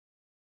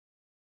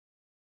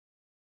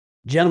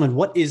Gentlemen,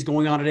 what is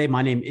going on today?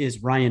 My name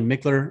is Ryan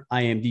Mickler.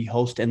 I am the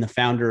host and the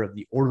founder of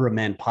the Order of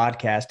Man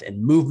podcast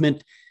and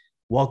movement.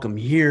 Welcome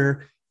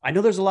here. I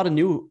know there's a lot of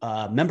new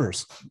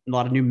members, a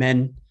lot of new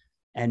men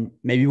and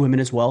maybe women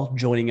as well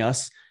joining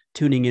us,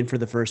 tuning in for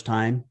the first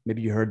time.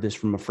 Maybe you heard this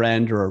from a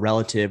friend or a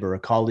relative or a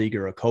colleague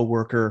or a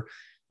coworker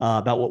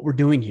about what we're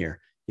doing here.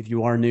 If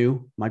you are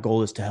new, my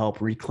goal is to help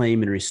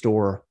reclaim and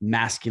restore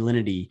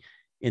masculinity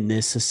in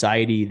this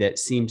society that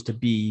seems to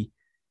be,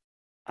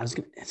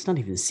 it's not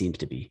even seems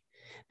to be,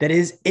 that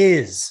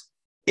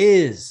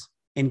is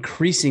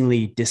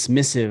increasingly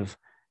dismissive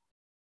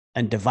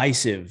and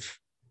divisive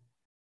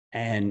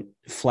and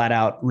flat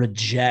out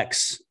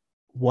rejects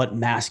what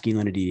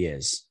masculinity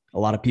is. A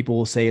lot of people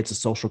will say it's a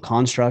social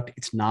construct.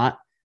 It's not.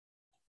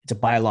 It's a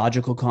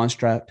biological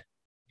construct.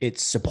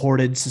 It's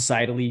supported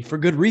societally for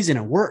good reason.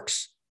 It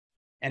works.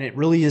 And it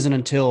really isn't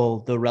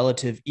until the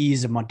relative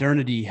ease of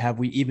modernity have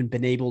we even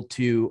been able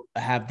to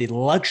have the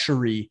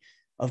luxury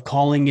of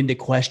calling into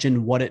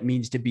question what it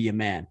means to be a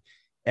man.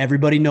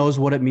 Everybody knows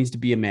what it means to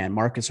be a man.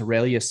 Marcus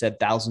Aurelius said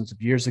thousands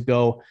of years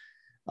ago,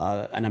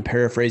 and I'm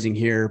paraphrasing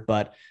here,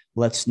 but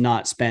let's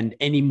not spend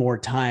any more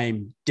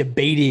time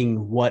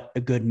debating what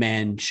a good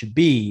man should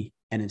be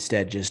and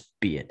instead just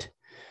be it.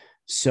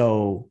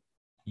 So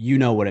you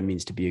know what it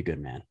means to be a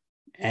good man.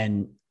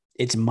 And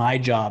it's my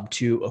job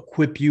to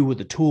equip you with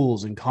the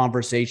tools and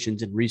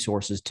conversations and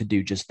resources to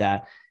do just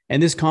that.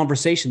 And this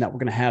conversation that we're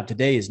going to have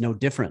today is no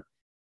different.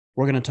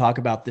 We're going to talk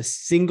about the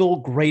single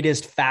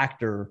greatest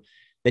factor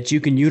that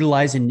you can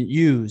utilize and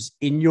use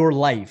in your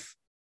life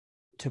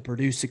to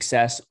produce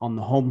success on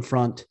the home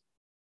front,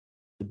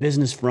 the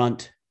business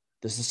front,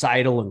 the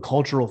societal and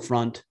cultural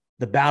front,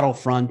 the battle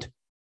front,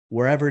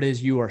 wherever it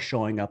is you are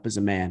showing up as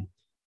a man.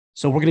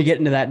 So we're going to get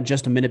into that in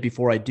just a minute.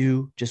 Before I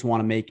do, just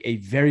want to make a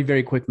very,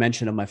 very quick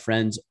mention of my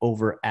friends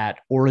over at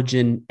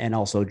Origin and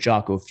also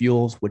Jocko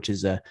Fuels, which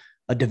is a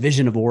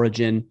division of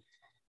Origin.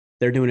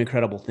 They're doing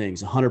incredible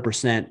things,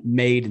 100%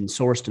 made and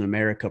sourced in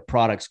America,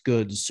 products,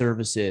 goods,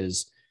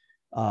 services,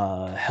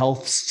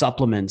 health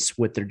supplements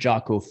with their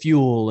Jocko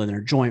Fuel and their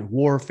Joint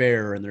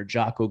Warfare and their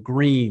Jocko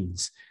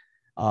Greens.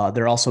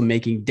 They're also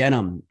making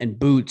denim and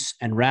boots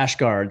and rash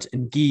guards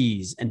and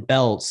gis and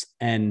belts.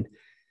 And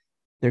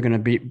they're going to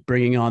be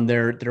bringing on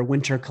their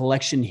winter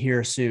collection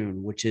here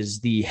soon, which is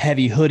the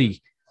heavy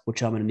hoodie,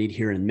 which I'm going to need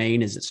here in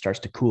Maine as it starts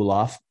to cool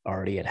off.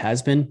 Already it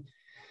has been.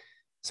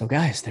 So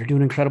guys, they're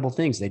doing incredible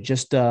things. They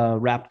just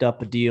wrapped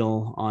up a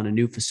deal on a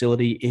new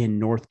facility in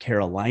North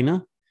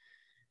Carolina.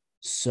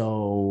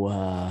 So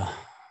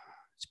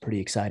it's pretty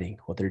exciting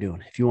what they're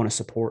doing. If you want to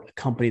support a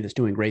company that's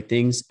doing great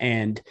things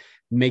and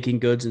making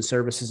goods and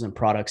services and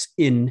products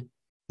in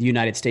the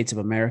United States of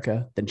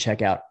America, then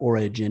check out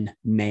Origin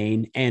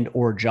Maine and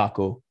or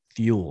Jocko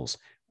Fuels,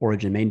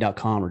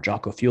 originmaine.com or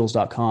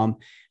jockofuels.com.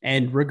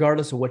 And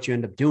regardless of what you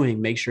end up doing,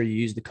 make sure you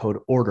use the code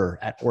ORDER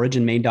at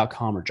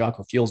originmaine.com or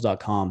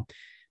jockofuels.com,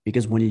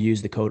 because when you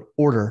use the code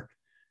ORDER,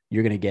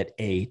 you're going to get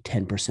a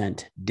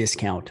 10%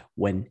 discount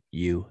when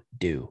you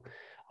do.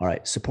 All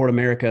right. Support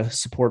America,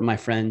 support my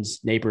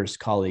friends, neighbors,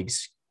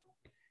 colleagues,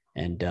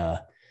 and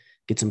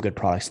get some good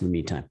products in the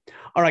meantime.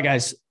 All right,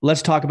 guys,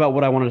 let's talk about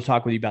what I wanted to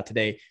talk with you about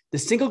today. The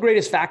single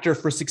greatest factor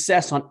for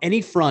success on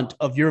any front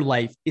of your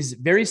life is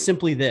very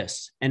simply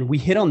this. And we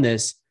hit on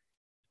this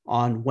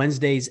on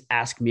Wednesday's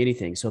Ask Me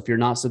Anything. So if you're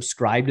not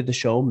subscribed to the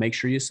show, make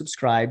sure you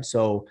subscribe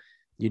so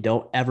you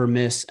don't ever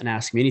miss an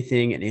Ask Me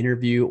Anything, an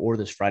interview, or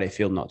this Friday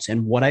Field Notes.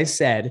 And what I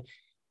said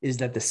is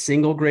that the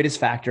single greatest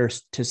factor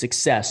to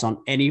success on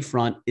any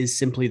front is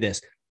simply this: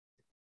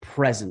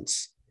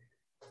 presence.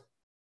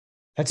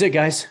 That's it,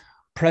 guys.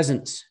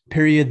 Presence,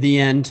 period, the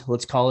end.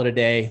 Let's call it a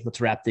day.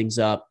 Let's wrap things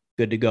up.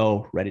 Good to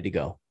go, ready to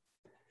go.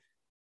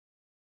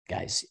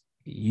 Guys,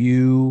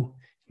 you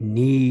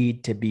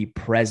need to be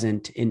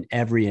present in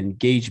every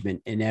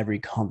engagement, in every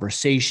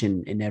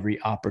conversation, in every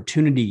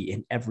opportunity,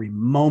 in every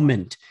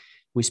moment.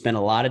 We spend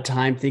a lot of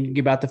time thinking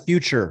about the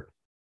future.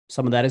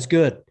 Some of that is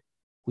good.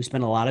 We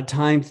spend a lot of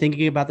time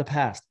thinking about the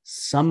past.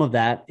 Some of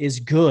that is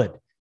good.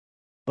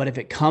 But if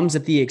it comes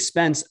at the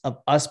expense of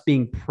us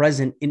being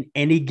present in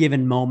any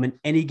given moment,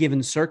 any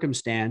given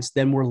circumstance,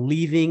 then we're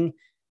leaving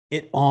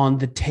it on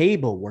the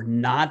table. We're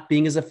not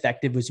being as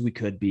effective as we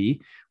could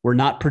be. We're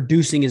not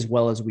producing as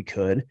well as we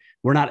could.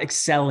 We're not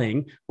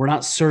excelling. We're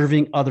not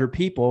serving other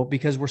people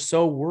because we're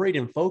so worried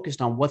and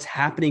focused on what's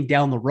happening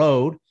down the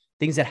road,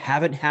 things that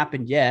haven't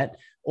happened yet,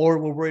 or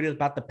we're worried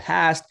about the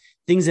past,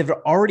 things that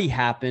have already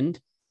happened.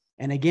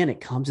 And again, it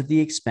comes at the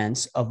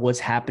expense of what's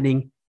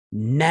happening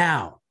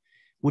now,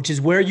 which is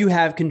where you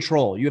have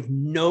control. You have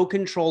no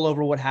control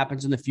over what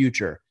happens in the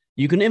future.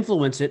 You can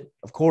influence it,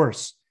 of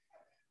course,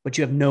 but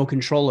you have no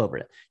control over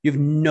it. You have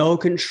no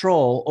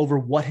control over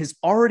what has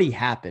already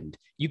happened.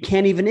 You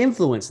can't even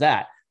influence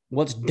that.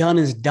 What's done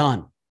is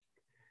done.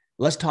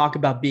 Let's talk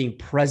about being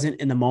present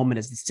in the moment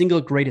as the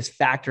single greatest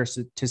factor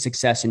to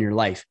success in your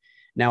life.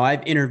 Now,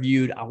 I've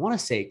interviewed, I want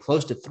to say,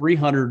 close to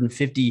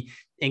 350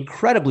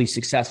 incredibly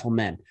successful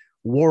men,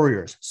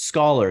 warriors,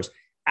 scholars,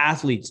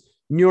 athletes,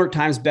 New York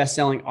Times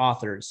bestselling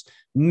authors,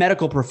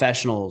 medical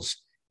professionals,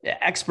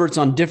 experts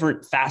on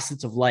different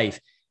facets of life.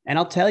 And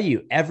I'll tell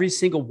you, every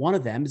single one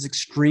of them is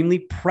extremely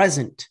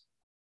present.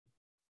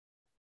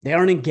 They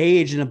aren't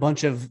engaged in a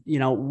bunch of,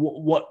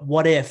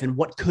 what if and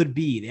what could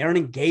be. They aren't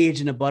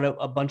engaged in a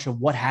bunch of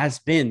what has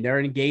been. They're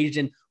engaged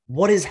in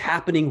what is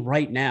happening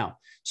right now.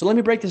 So let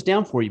me break this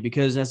down for you,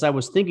 because as I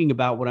was thinking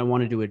about what I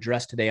wanted to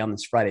address today on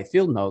this Friday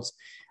Field Notes,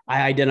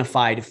 I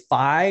identified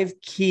 5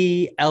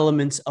 key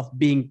elements of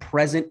being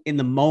present in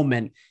the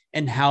moment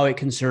and how it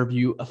can serve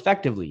you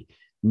effectively.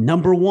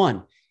 Number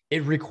 1,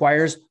 it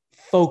requires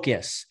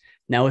focus.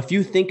 Now, if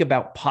you think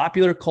about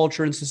popular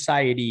culture and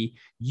society,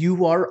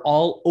 you are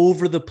all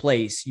over the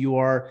place. You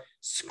are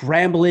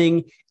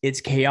scrambling. It's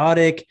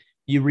chaotic.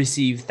 You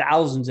receive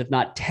thousands, if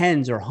not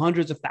tens or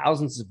hundreds of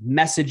thousands of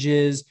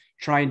messages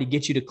trying to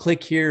get you to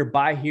click here,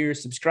 buy here,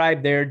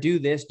 subscribe there, do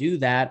this, do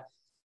that.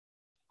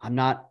 I'm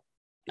not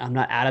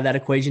out of that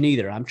equation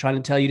either. I'm trying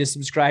to tell you to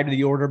subscribe to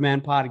the Order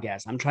Man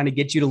podcast. I'm trying to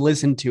get you to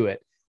listen to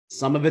it.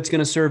 Some of it's going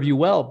to serve you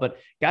well, but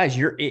guys,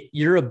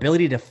 your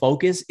ability to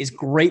focus is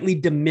greatly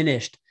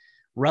diminished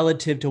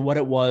relative to what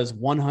it was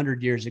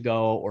 100 years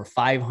ago or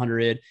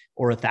 500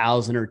 or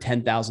 1,000 or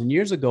 10,000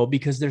 years ago,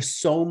 because there's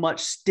so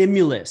much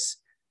stimulus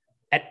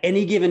at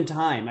any given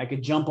time. I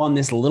could jump on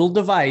this little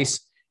device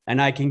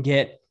and I can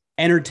get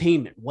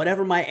entertainment,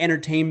 whatever my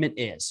entertainment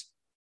is.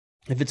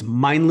 If it's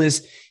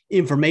mindless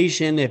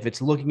information, if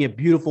it's looking at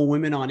beautiful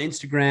women on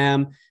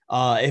Instagram,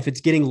 if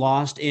it's getting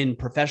lost in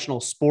professional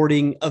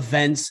sporting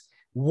events,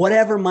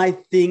 whatever my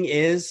thing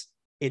is,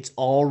 it's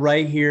all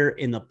right here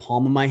in the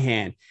palm of my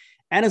hand.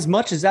 And as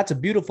much as that's a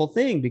beautiful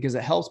thing because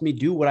it helps me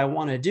do what I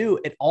want to do,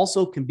 it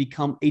also can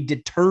become a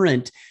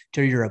deterrent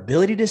to your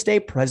ability to stay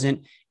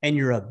present and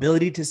your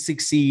ability to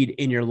succeed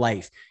in your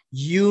life.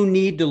 You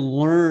need to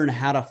learn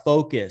how to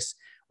focus,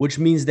 which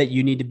means that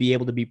you need to be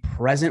able to be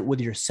present with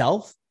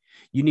yourself.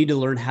 You need to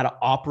learn how to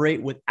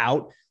operate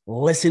without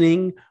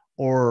listening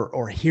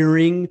or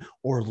hearing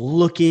or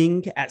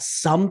looking at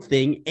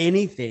something,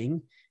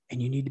 anything.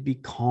 And you need to be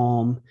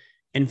calm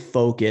and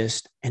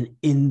focused and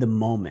in the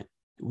moment.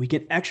 We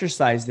can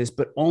exercise this,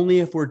 but only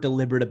if we're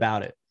deliberate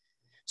about it.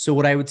 So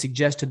what I would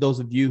suggest to those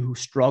of you who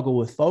struggle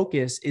with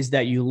focus is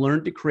that you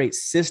learn to create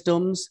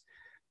systems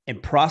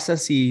and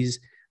processes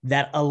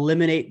that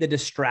eliminate the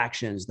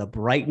distractions, the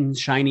bright and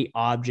shiny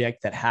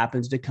object that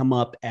happens to come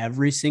up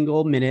every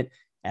single minute,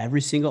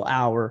 every single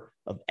hour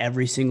of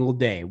every single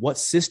day. What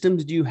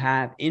systems do you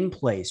have in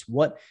place?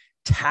 What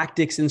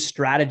tactics and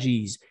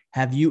strategies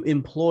have you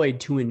employed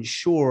to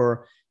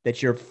ensure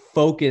that you're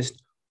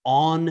focused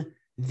on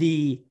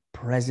the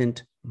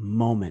present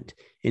moment?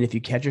 And if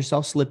you catch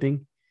yourself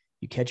slipping,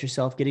 you catch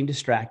yourself getting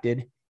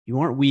distracted, you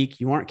aren't weak,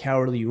 you aren't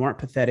cowardly, you aren't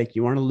pathetic,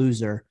 you aren't a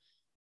loser.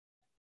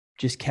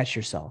 Just catch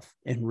yourself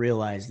and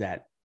realize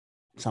that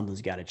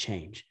something's got to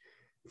change.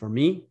 For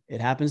me,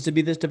 it happens to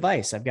be this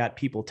device. I've got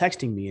people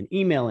texting me and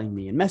emailing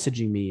me and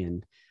messaging me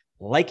and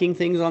liking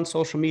things on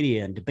social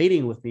media and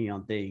debating with me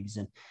on things,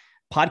 and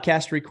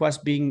podcast requests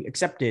being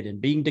accepted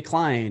and being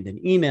declined, and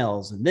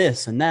emails and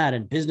this and that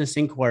and business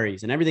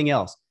inquiries and everything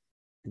else.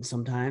 And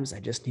sometimes I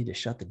just need to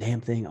shut the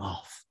damn thing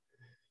off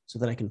so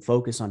that I can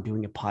focus on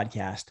doing a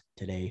podcast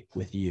today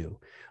with you,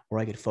 or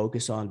I could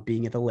focus on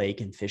being at the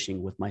lake and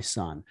fishing with my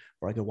son,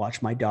 or I could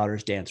watch my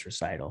daughter's dance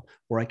recital,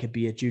 or I could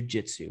be at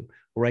jujitsu,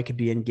 or I could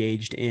be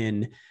engaged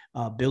in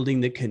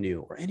building the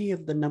canoe, or any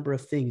of the number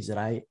of things that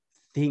I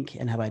think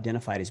and have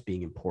identified as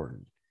being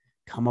important.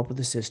 Come up with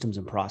the systems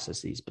and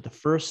processes. But the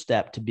first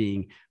step to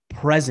being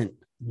present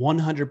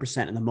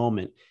 100% in the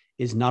moment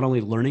is not only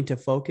learning to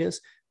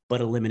focus,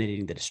 but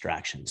eliminating the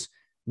distractions.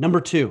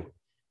 Number 2,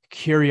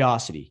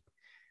 curiosity.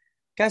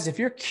 Guys, if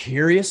you're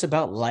curious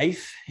about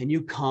life and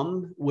you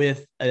come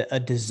with a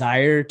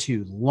desire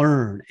to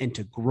learn and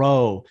to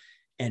grow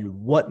and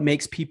what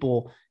makes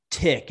people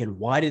tick and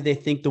why do they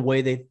think the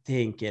way they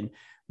think and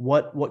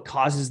what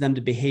causes them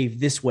to behave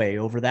this way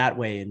over that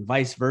way and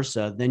vice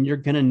versa, then you're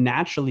going to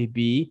naturally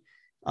be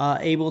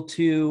able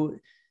to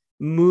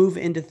move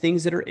into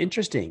things that are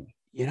interesting.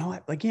 You know,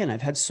 again,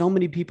 I've had so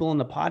many people on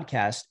the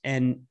podcast,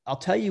 and I'll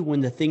tell you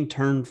when the thing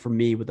turned for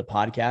me with the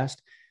podcast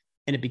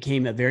and it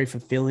became a very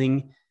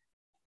fulfilling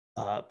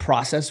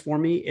process for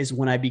me is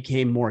when I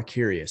became more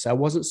curious. I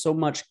wasn't so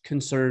much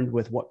concerned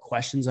with what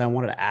questions I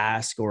wanted to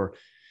ask or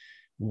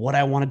what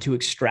I wanted to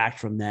extract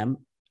from them,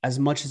 as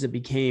much as it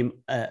became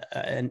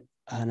an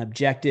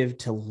objective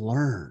to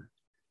learn,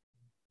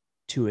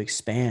 to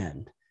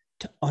expand,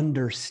 to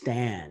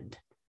understand,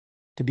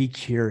 to be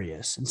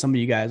curious. And some of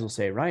you guys will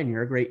say, Ryan,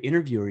 you're a great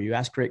interviewer. You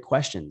ask great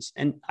questions.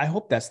 And I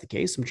hope that's the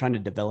case. I'm trying to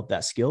develop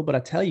that skill, but I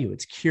tell you,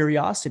 it's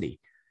curiosity.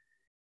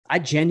 I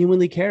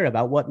genuinely care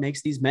about what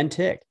makes these men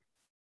tick.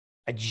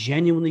 I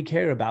genuinely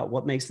care about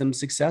what makes them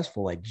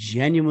successful. I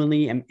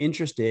genuinely am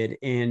interested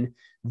in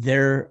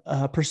their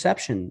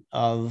perception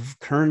of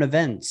current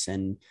events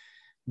and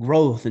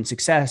growth and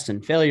success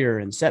and failure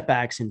and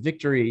setbacks and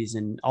victories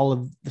and all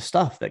of the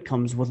stuff that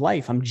comes with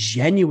life. I'm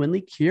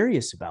genuinely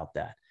curious about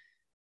that.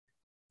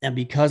 And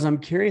because I'm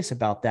curious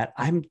about that,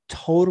 I'm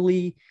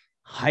totally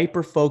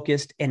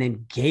hyper-focused and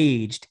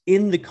engaged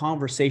in the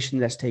conversation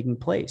that's taking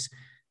place.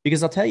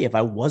 Because I'll tell you, if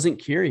I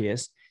wasn't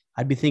curious,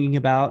 I'd be thinking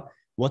about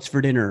what's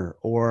for dinner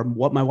or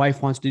what my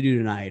wife wants to do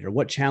tonight or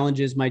what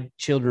challenges my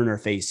children are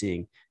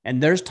facing.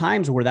 And there's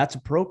times where that's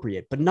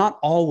appropriate, but not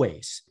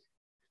always.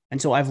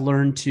 And so I've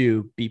learned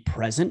to be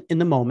present in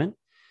the moment.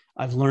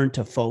 I've learned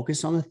to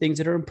focus on the things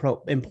that are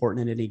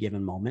important at any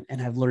given moment. And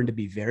I've learned to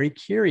be very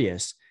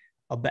curious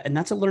about, and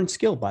that's a learned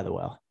skill, by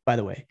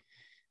the way,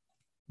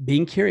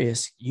 being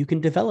curious, you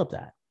can develop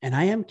that. And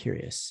I am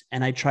curious.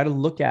 And I try to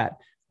look at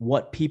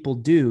what people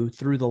do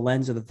through the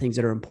lens of the things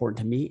that are important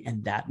to me.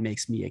 And that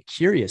makes me a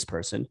curious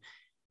person,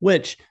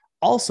 which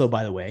also,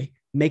 by the way,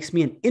 makes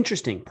me an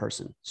interesting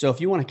person. So if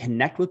you want to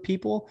connect with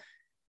people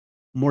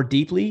more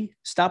deeply,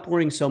 stop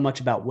worrying so much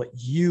about what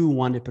you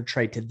want to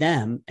portray to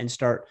them and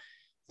start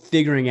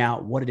figuring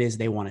out what it is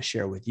they want to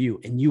share with you.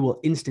 And you will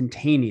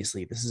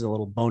instantaneously, this is a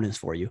little bonus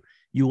for you,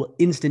 you will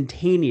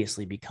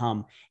instantaneously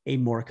become a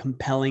more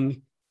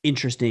compelling,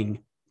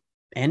 interesting,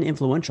 and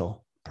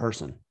influential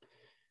person.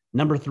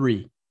 Number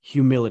 3,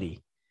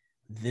 humility.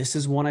 This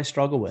is one I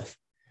struggle with.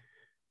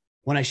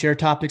 When I share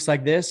topics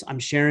like this, I'm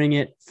sharing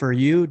it for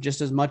you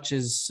just as much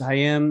as I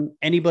am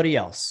anybody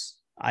else.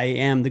 I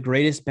am the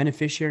greatest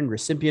beneficiary and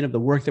recipient of the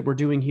work that we're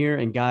doing here.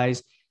 And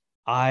guys,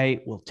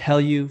 I will tell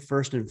you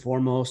first and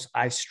foremost,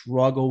 I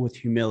struggle with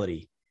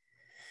humility.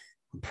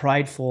 I'm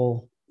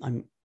prideful.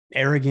 I'm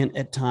arrogant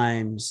at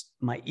times.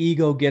 My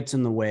ego gets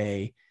in the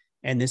way.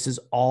 And this is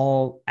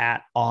all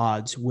at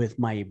odds with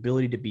my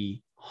ability to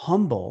be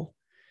humble,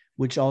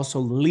 which also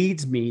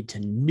leads me to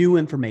new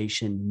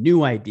information,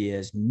 new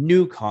ideas,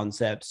 new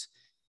concepts,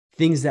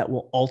 things that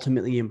will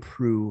ultimately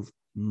improve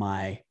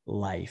my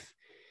life.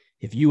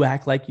 If you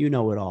act like you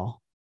know it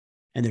all,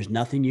 and there's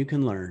nothing you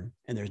can learn,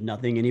 and there's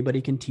nothing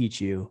anybody can teach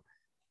you,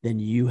 then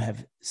you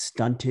have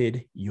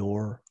stunted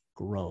your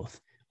growth.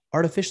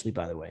 Artificially,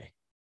 by the way.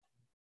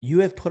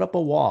 You have put up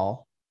a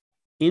wall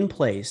in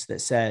place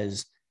that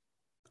says,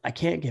 I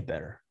can't get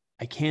better.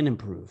 I can't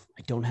improve.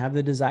 I don't have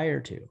the desire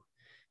to.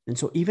 And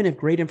so even if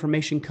great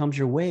information comes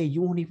your way,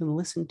 you won't even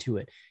listen to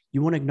it.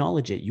 You won't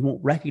acknowledge it. You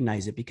won't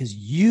recognize it because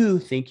you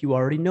think you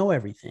already know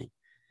everything.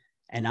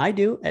 And I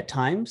do at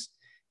times.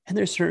 And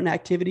there's certain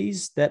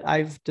activities that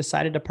I've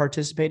decided to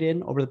participate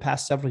in over the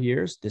past several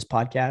years, this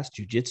podcast,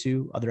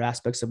 jujitsu, other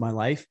aspects of my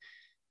life,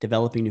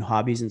 developing new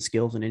hobbies and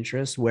skills and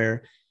interests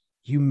where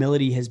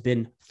humility has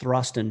been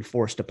thrust and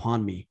forced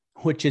upon me,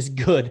 which is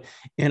good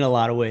in a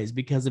lot of ways,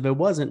 because if it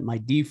wasn't, my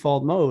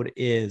default mode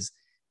is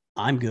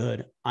I'm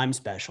good. I'm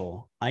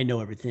special. I know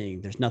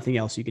everything. There's nothing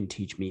else you can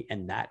teach me.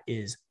 And that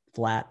is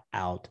flat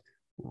out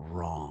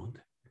wrong.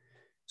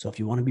 So if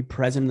you want to be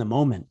present in the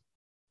moment,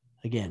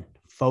 again,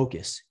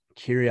 focus,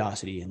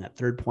 curiosity. And that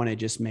third point I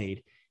just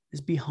made is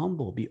be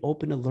humble, be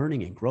open to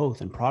learning and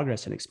growth and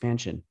progress and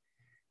expansion.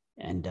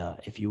 And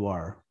if you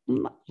are,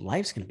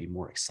 life's going to be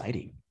more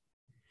exciting.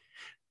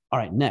 All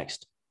right,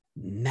 next,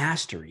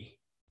 mastery.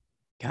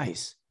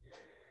 Guys,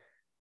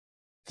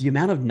 the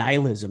amount of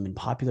nihilism in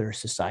popular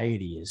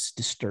society is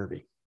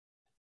disturbing.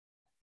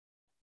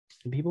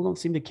 And people don't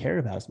seem to care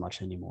about as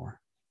much anymore.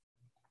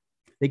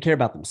 They care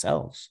about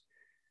themselves.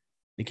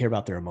 They care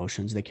about their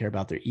emotions. They care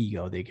about their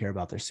ego. They care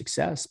about their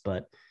success.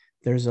 But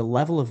there's a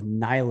level of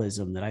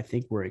nihilism that I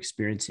think we're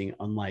experiencing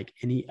unlike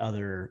any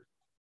other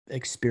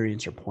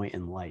experience or point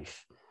in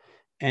life.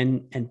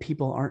 And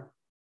people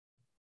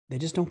they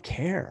just don't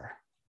care.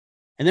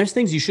 And there's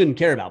things you shouldn't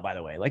care about, by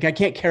the way. Like I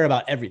can't care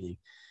about everything,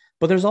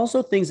 but there's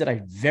also things that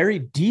I very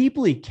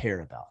deeply care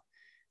about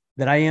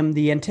that I am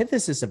the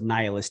antithesis of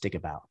nihilistic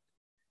about,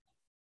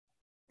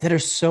 that are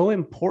so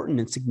important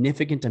and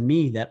significant to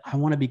me that I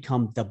want to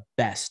become the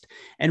best.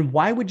 And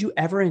why would you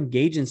ever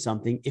engage in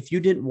something if you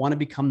didn't want to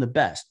become the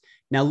best?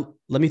 Now,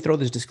 let me throw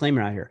this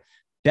disclaimer out here.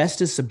 Best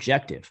is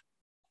subjective,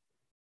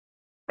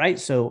 right?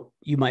 So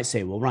you might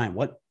say, well, Ryan,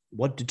 what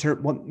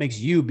makes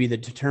you be the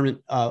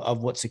determinant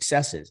of what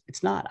success is?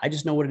 It's not. I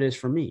just know what it is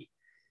for me.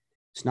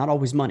 It's not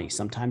always money.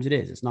 Sometimes it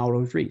is. It's not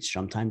always reach.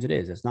 Sometimes it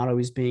is. It's not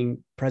always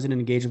being present and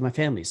engaged with my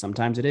family.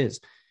 Sometimes it is.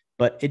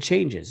 But it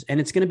changes.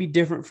 And it's going to be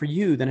different for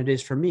you than it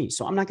is for me.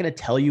 So I'm not going to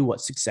tell you what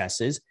success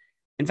is.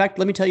 In fact,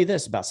 let me tell you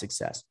this about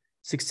success.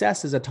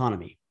 Success is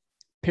autonomy,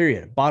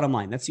 period. Bottom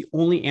line. That's the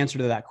only answer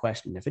to that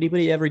question. If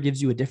anybody ever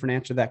gives you a different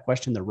answer to that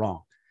question, they're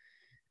wrong.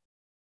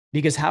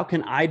 Because how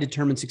can I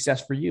determine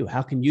success for you?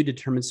 How can you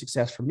determine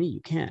success for me?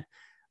 You can't.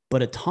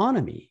 But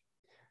autonomy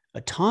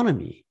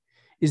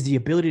is the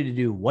ability to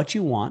do what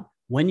you want,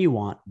 when you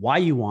want, why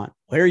you want,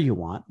 where you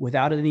want,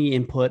 without any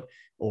input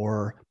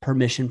or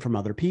permission from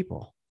other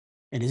people.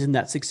 And isn't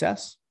that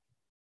success?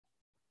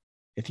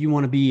 If you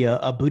want to be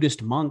a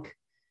Buddhist monk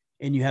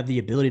and you have the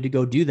ability to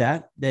go do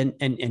that, then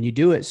and you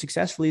do it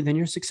successfully, then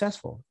you're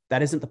successful.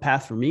 That isn't the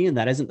path for me, and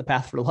that isn't the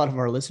path for a lot of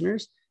our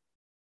listeners.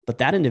 But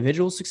that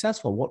individual is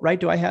successful. What right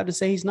do I have to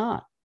say he's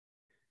not?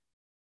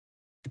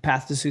 The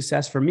path to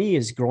success for me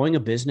is growing a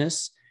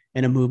business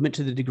and a movement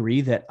to the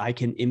degree that I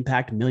can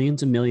impact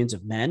millions and millions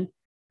of men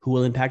who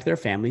will impact their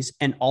families,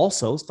 and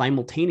also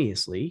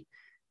simultaneously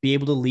be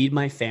able to lead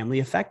my family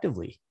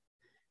effectively.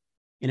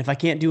 And if I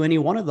can't do any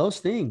one of those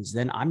things,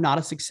 then I'm not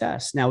a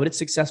success. Now, it's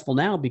successful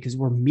now because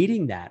we're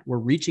meeting that, we're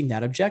reaching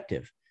that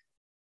objective.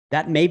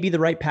 That may be the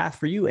right path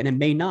for you and it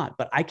may not,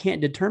 but I can't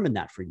determine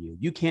that for you.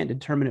 You can't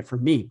determine it for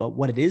me. But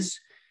what it is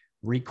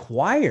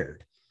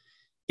required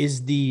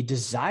is the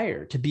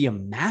desire to be a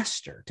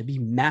master, to be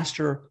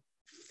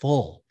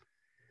masterful.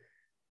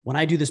 When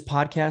I do this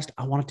podcast,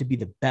 I want it to be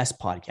the best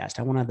podcast.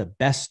 I want to have the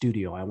best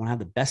studio. I want to have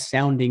the best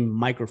sounding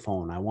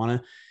microphone. I want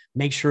to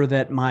make sure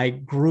that my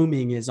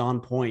grooming is on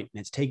point and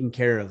it's taken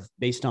care of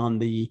based on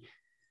the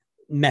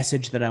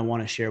message that I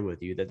want to share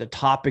with you, that the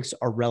topics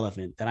are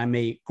relevant, that I'm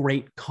a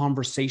great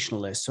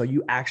conversationalist. So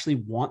you actually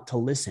want to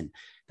listen,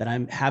 that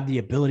I have the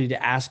ability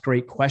to ask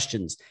great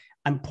questions.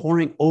 I'm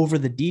pouring over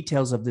the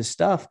details of this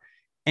stuff.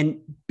 And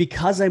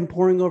because I'm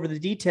pouring over the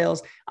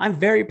details, I'm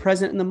very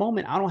present in the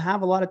moment. I don't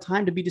have a lot of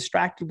time to be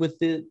distracted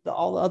with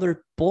all the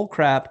other bull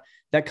crap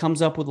that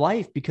comes up with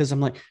life, because I'm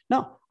like,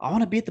 no, I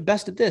want to be at the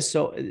best at this.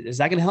 So is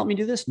that going to help me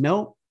do this?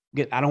 No,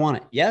 I don't want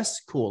it.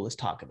 Yes. Cool. Let's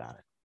talk about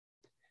it.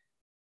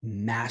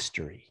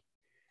 Mastery.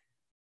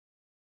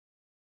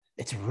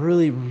 It's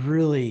really,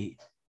 really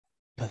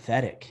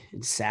pathetic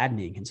and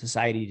saddening in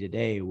society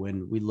today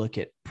when we look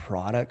at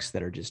products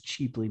that are just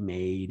cheaply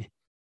made,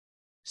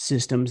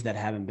 systems that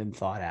haven't been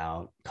thought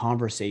out,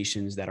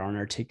 conversations that aren't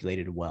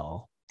articulated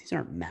well. These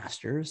aren't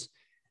masters.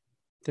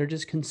 They're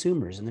just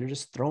consumers, and they're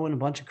just throwing a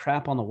bunch of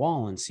crap on the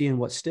wall and seeing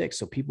what sticks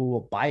so people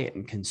will buy it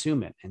and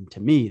consume it. And to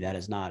me, that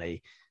is not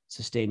a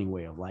sustaining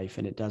way of life,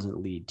 and it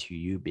doesn't lead to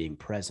you being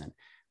present,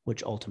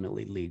 which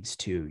ultimately leads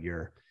to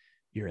your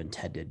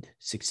intended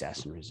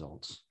success and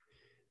results.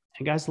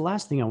 And guys, the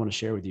last thing I want to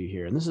share with you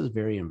here, and this is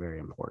very, very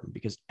important,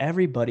 because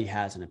everybody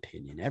has an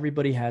opinion,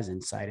 everybody has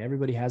insight,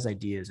 everybody has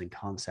ideas and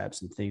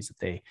concepts and things that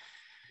they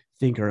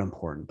think are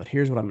important. But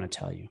here's what I'm going to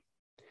tell you.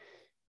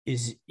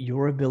 Is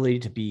your ability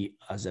to be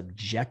as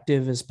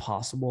objective as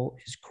possible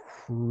is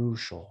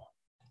crucial.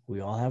 We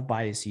all have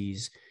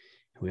biases.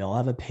 We all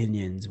have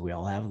opinions. We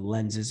all have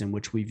lenses in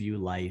which we view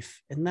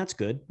life. And that's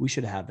good. We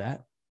should have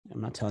that.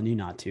 I'm not telling you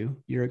not to.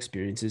 Your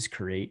experiences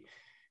create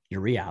your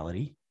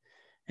reality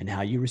and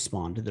how you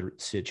respond to the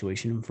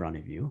situation in front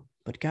of you.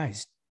 But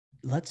guys,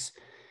 let's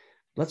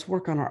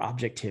work on our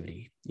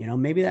objectivity. You know,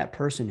 maybe that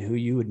person who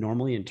you would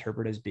normally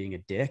interpret as being a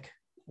dick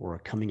or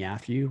coming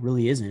after you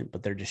really isn't,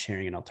 but they're just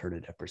sharing an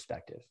alternative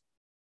perspective.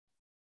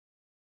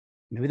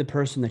 Maybe the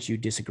person that you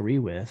disagree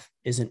with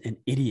isn't an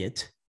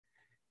idiot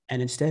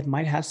and instead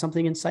might have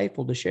something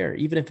insightful to share,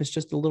 even if it's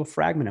just a little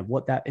fragment of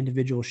what that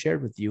individual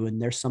shared with you. And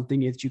there's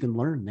something that you can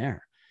learn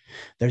there.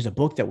 There's a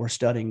book that we're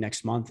studying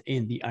next month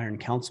in the Iron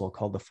Council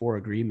called The Four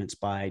Agreements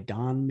by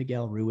Don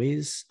Miguel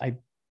Ruiz. I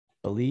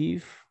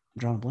believe, I'm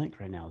drawing a blank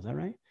right now. Is that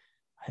right?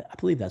 I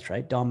believe that's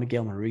right. Don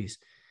Miguel Ruiz.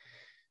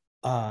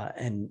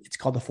 And it's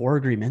called The Four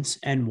Agreements.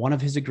 And one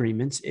of his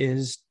agreements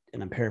is,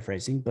 and I'm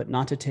paraphrasing, but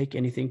not to take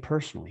anything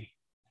personally.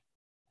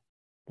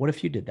 What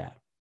if you did that?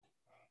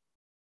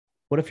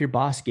 What if your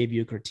boss gave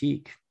you a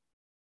critique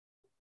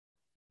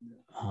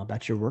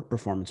about your work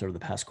performance over the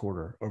past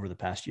quarter, over the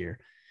past year?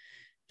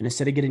 And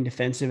instead of getting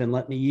defensive and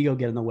letting the ego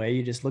get in the way,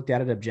 you just looked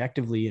at it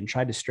objectively and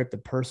tried to strip the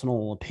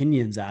personal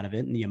opinions out of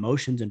it and the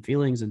emotions and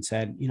feelings and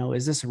said, you know,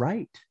 is this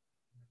right?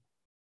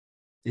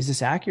 Is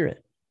this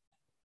accurate?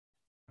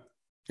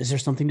 Is there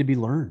something to be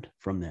learned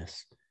from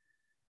this?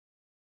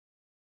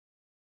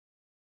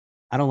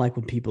 I don't like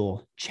when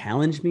people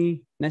challenge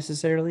me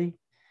necessarily.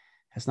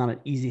 That's not an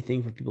easy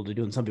thing for people to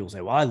do. And some people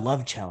say, well, I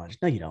love challenge.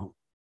 No, you don't.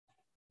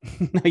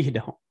 No, you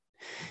don't.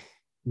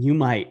 You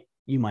might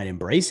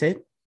embrace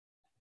it.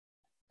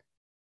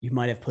 You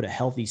might have put a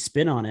healthy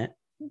spin on it,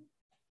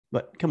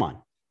 but come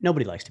on,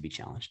 nobody likes to be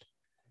challenged.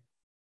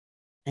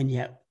 And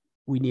yet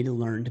we need to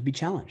learn to be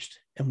challenged,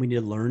 and we need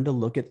to learn to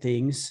look at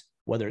things,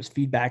 whether it's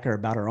feedback or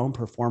about our own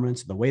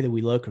performance, the way that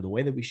we look or the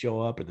way that we show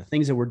up or the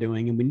things that we're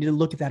doing. And we need to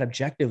look at that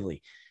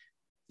objectively.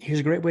 Here's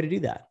a great way to do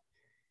that.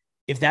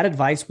 If that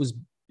advice was,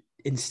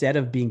 instead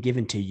of being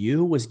given to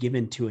you, was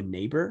given to a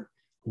neighbor,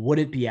 would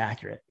it be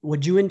accurate?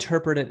 Would you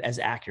interpret it as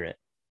accurate?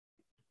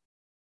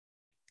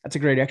 That's a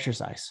great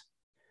exercise.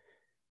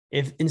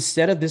 If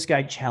instead of this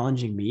guy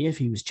challenging me, if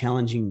he was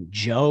challenging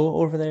Joe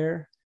over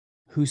there,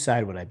 whose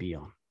side would I be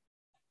on?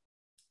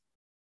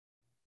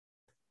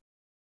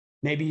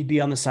 Maybe you'd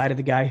be on the side of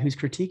the guy who's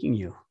critiquing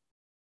you.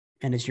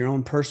 And it's your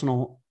own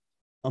personal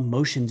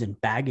emotions and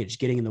baggage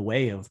getting in the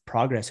way of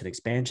progress and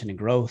expansion and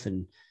growth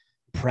and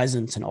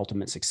presence and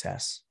ultimate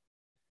success.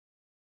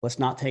 Let's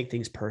not take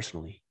things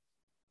personally,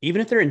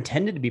 even if they're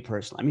intended to be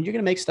personal. I mean, you're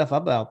going to make stuff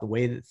up about the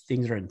way that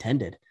things are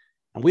intended.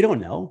 And we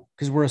don't know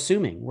because we're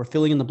assuming, we're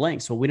filling in the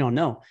blanks. So we don't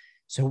know.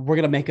 So we're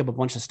going to make up a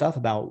bunch of stuff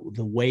about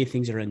the way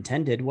things are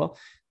intended. Well,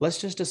 let's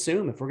just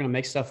assume, if we're going to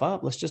make stuff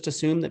up, let's just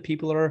assume that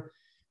people are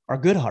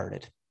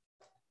good-hearted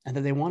and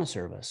that they want to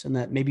serve us. And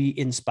that maybe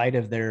in spite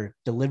of their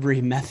delivery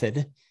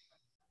method,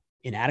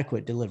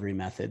 inadequate delivery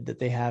method, that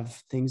they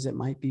have things that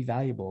might be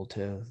valuable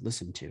to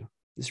listen to.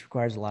 This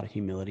requires a lot of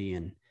humility,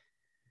 and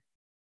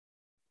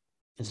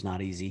it's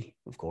not easy,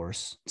 of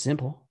course.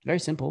 Simple, very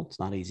simple. It's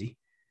not easy.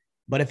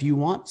 But if you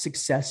want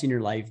success in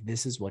your life,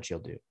 this is what you'll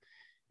do.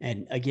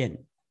 And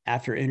again,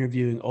 after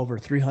interviewing over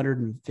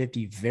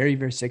 350 very,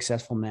 very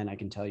successful men, I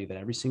can tell you that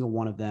every single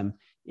one of them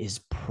is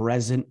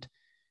present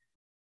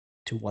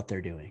to what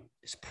they're doing,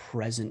 is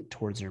present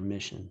towards their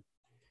mission.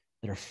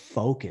 They're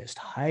focused,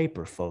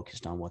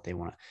 hyper-focused on what they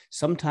want.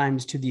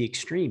 Sometimes to the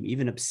extreme,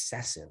 even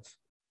obsessive,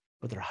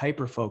 but they're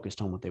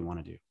hyper-focused on what they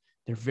want to do.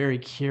 They're very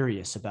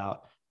curious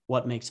about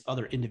what makes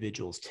other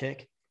individuals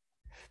tick,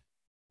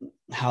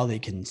 how they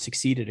can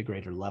succeed at a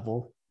greater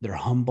level. They're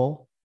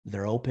humble.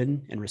 They're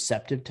open and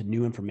receptive to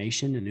new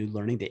information and new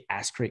learning. They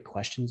ask great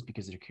questions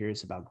because they're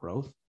curious about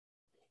growth.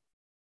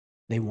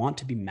 They want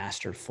to be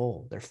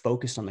masterful. They're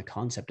focused on the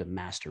concept of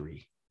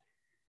mastery.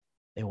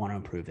 They want to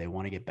improve. They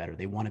want to get better.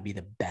 They want to be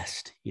the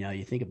best. You know,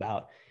 you think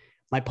about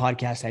my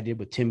podcast I did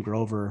with Tim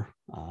Grover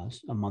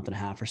a month and a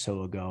half or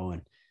so ago.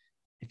 And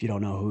if you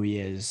don't know who he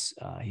is,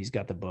 he's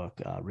got the book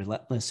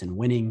Relentless and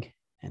Winning,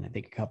 and I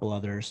think a couple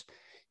others.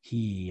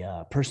 He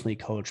personally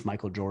coached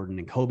Michael Jordan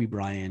and Kobe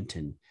Bryant,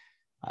 and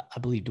I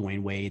believe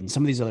Dwayne Wade and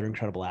some of these other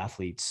incredible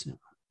athletes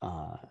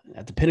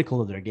at the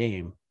pinnacle of their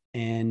game.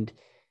 And,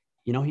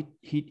 you know,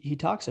 he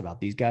talks about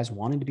these guys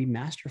wanting to be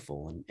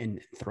masterful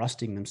and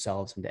thrusting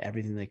themselves into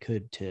everything they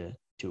could to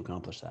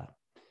accomplish that.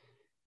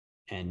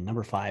 And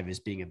number 5 is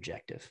being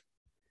objective.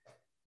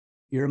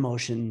 Your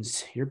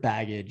emotions, your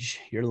baggage,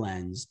 your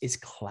lens is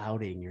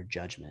clouding your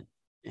judgment.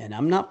 And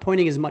I'm not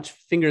pointing as much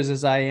fingers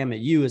as I am at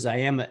you as I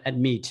am at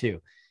me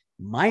too.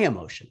 My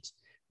emotions,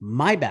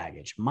 my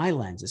baggage, my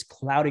lens is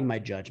clouding my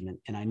judgment.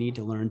 And I need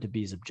to learn to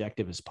be as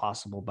objective as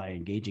possible by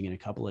engaging in a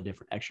couple of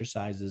different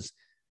exercises.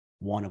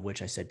 One of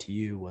which I said to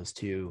you was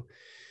to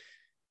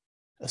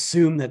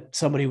assume that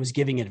somebody was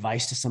giving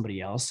advice to somebody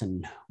else.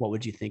 And what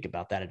would you think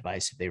about that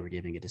advice if they were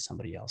giving it to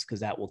somebody else? Because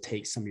that will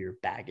take some of your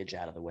baggage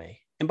out of the way.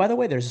 And by the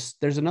way, there's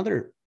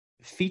another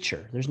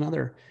feature. There's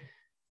another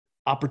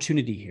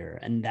opportunity here.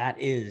 And that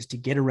is to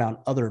get around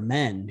other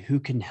men who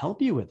can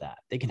help you with that.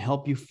 They can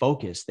help you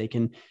focus. They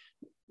can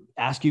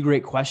ask you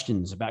great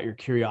questions about your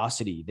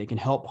curiosity. They can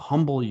help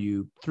humble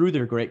you through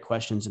their great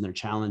questions and their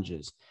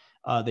challenges.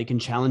 They can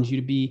challenge you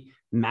to be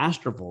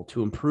masterful,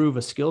 to improve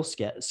a skill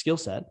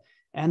set,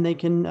 and they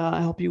can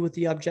help you with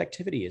the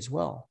objectivity as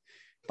well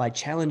by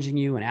challenging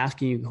you and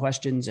asking you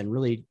questions and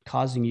really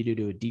causing you to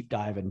do a deep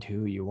dive into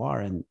who you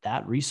are. And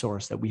that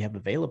resource that we have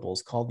available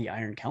is called the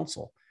Iron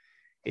Council.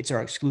 It's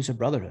our exclusive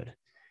brotherhood.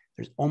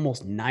 There's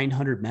almost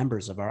 900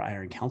 members of our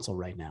Iron Council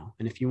right now.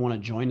 And if you want to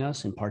join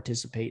us and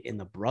participate in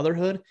the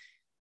brotherhood,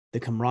 the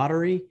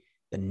camaraderie,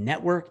 the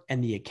network,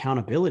 and the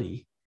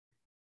accountability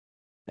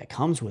that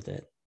comes with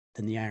it,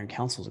 then the Iron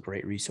Council is a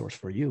great resource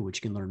for you, which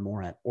you can learn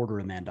more at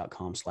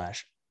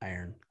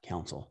orderoman.com/Iron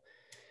Council.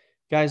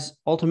 Guys,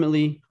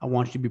 ultimately, I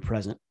want you to be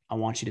present. I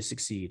want you to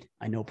succeed.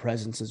 I know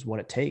presence is what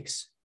it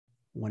takes.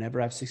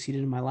 Whenever I've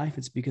succeeded in my life,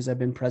 it's because I've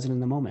been present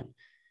in the moment.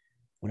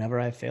 Whenever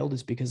I've failed,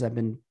 it's because I've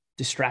been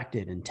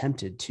distracted and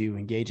tempted to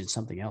engage in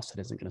something else that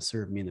isn't going to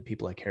serve me and the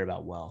people I care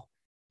about well.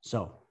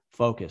 So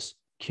focus,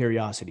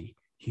 curiosity,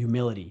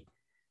 humility,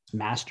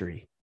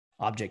 mastery,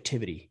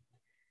 objectivity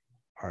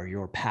are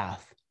your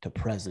path to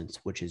presence,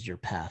 which is your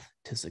path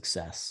to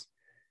success.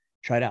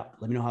 Try it out.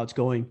 Let me know how it's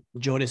going.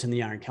 Join us in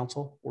the Iron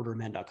Council,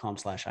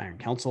 orderoman.com/Iron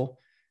Council.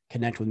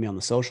 Connect with me on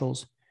the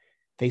socials,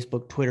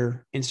 Facebook,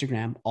 Twitter,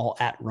 Instagram, all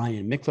at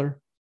Ryan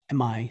Michler,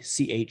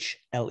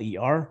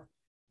 Michler.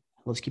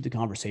 Let's keep the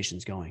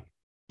conversations going.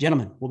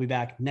 Gentlemen, we'll be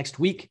back next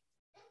week.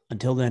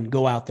 Until then,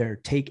 go out there,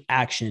 take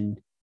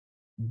action,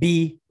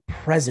 be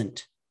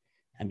present,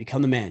 and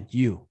become the man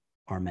you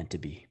are meant to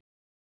be.